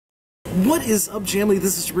What is up, Jamily?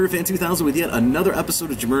 This is JAMIROFan2000 with yet another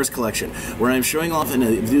episode of JAMIRO'S Collection, where I'm showing off in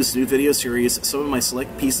this new video series some of my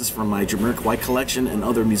select pieces from my JAMIROQUAI collection and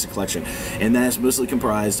other music collection. And that is mostly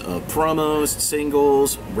comprised of promos,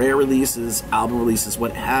 singles, rare releases, album releases,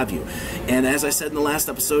 what have you. And as I said in the last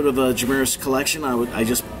episode of JAMIRO'S Collection, I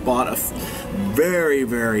just bought a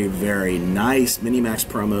very nice MINIMAX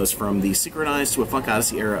promos from the Synchronized to a Funk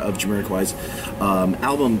Odyssey era of JAMIROQUAI's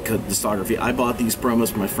album discography. I bought these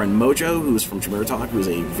promos from my friend Mojo, who's from Jamiro Talk, who's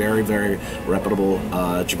a very reputable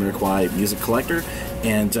JAMIROQUAI music collector,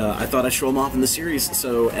 and I thought I'd show them off in the series.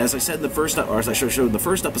 So as I said in the first, or as I showed in the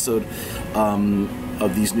first episode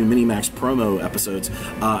of these new MINIMAX promo episodes,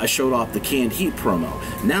 I showed off the Canned Heat promo.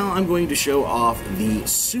 Now I'm going to show off the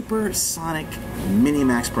Supersonic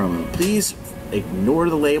MINIMAX promo. Please ignore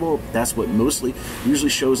the label. That's what usually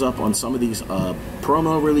shows up on some of these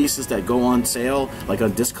promo releases that go on sale, like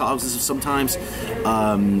on Discogs sometimes.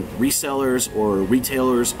 Resellers or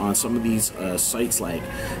retailers on some of these sites like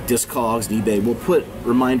Discogs and eBay will put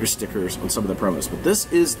reminder stickers on some of the promos. But this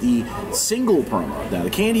is the single promo. Now the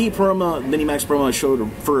Canned Heat promo, MINIMAX promo I showed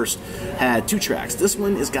first, had 2 tracks. This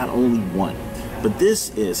one has got only 1. But this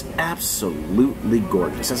is absolutely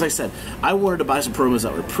gorgeous. As I said, I wanted to buy some promos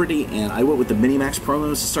that were pretty, and I went with the MINIMAX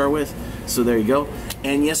promos to start with. So there you go.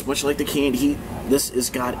 And yes, much like the Canned Heat, this has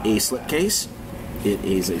got a slipcase. It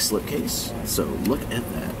is a slipcase. So look at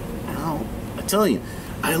that. Ow. I tell you,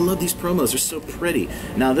 I love these promos. They're so pretty.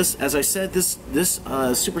 Now this, as I said, this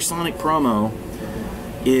Supersonic promo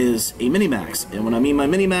is a MINIMAX, and what I mean by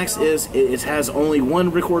MINIMAX is it has only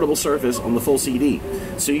 1 recordable surface on the full CD.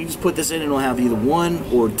 So you just put this in and it'll have either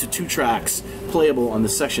 1 or 2 tracks playable on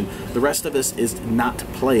this section. The rest of this is not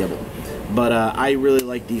playable. But I really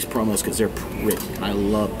like these promos because they're pretty. I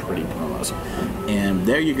love pretty promos. And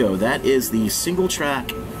there you go. That is the single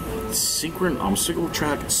track Supersonic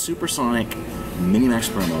MINIMAX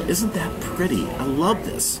promo. Isn't that pretty? I love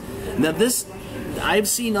this. Now this, I've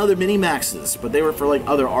seen other MINIMAXs, but they were for like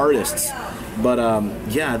other artists. But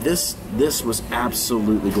yeah, this was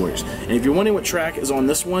absolutely gorgeous. And if you're wondering what track is on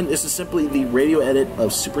this one, this is simply the radio edit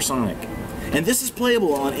of Supersonic. And this is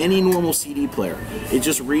playable on any normal CD player. It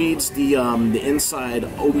just reads the inside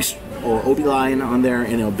OB line on there,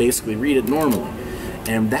 and it'll basically read it normally.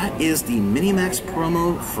 And that is the MINIMAX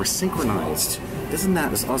promo for Synchronized. Isn't that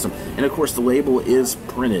just awesome? And of course, the label is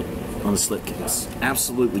printed on the slipcase.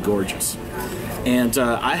 Absolutely gorgeous. And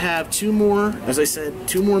I have 2 more, as I said,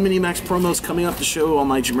 2 more MINIMAX promos coming up to show on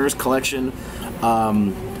my JAMIRO'S Collection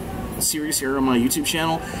series here on my YouTube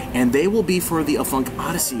channel, and they will be for the Funk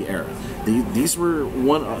Odyssey era. These were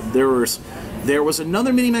one. There was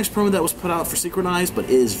another MINIMAX promo that was put out for Synchronized, but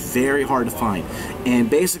it is very hard to find. And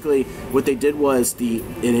basically, what they did was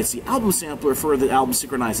it's the album sampler for the album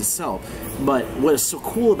Synchronized itself. But what is so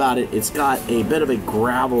cool about it, it's got a bit of a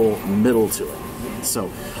gravel middle to it.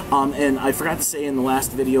 So, and I forgot to say in the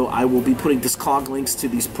last video, I will be putting Discog links to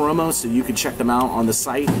these promos so you can check them out on the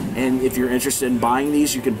site. And if you're interested in buying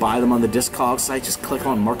these, you can buy them on the Discogs site. Just click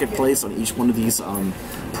on Marketplace on each one of these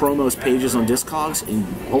promos pages on Discogs, and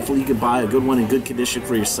hopefully you can buy a good one in good condition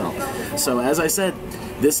for yourself. So, as I said,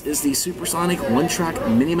 this is the Supersonic 1-track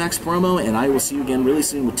MINIMAX promo, and I will see you again really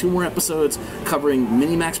soon with 2 more episodes covering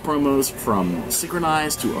MINIMAX promos from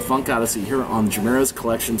Synchronized to a Funk Odyssey here on the JAMIRO'S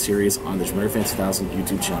Collection series on the JAMIROFan2000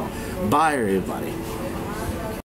 YouTube channel. Bye, everybody.